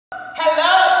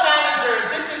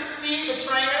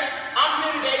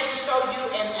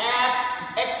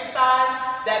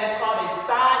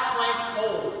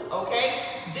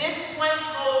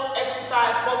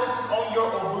on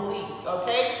your obliques,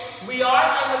 okay? We are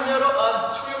in the middle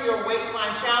of Trim Your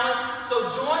Waistline Challenge, so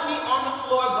join me on the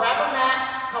floor, grab a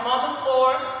mat, come on the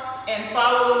floor, and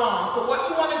follow along. So what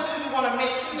you want to do, you want to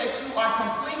make sure that you are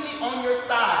completely on your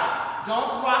side.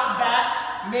 Don't rock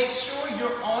back. Make sure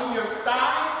you're on your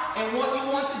side. And what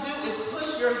you want to do is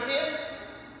push your hips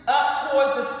up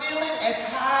towards the ceiling as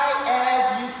high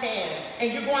as you can.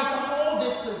 And you're going to hold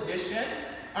this position,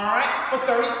 all right, for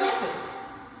 30 seconds.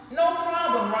 No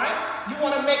problem, right? You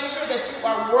want to make sure that you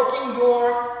are working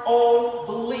your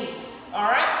obliques,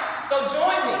 all right? So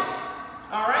join me,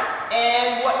 all right?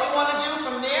 And what you want to do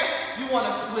from there, you want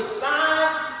to switch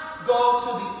sides, go to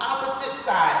the opposite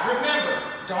side. Remember,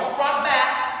 don't rock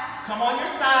back. Come on your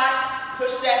side,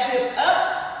 push that hip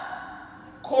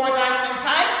up, core nice and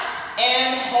tight,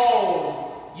 and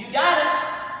hold. You got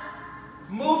it.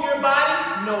 Move your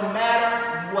body no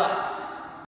matter what.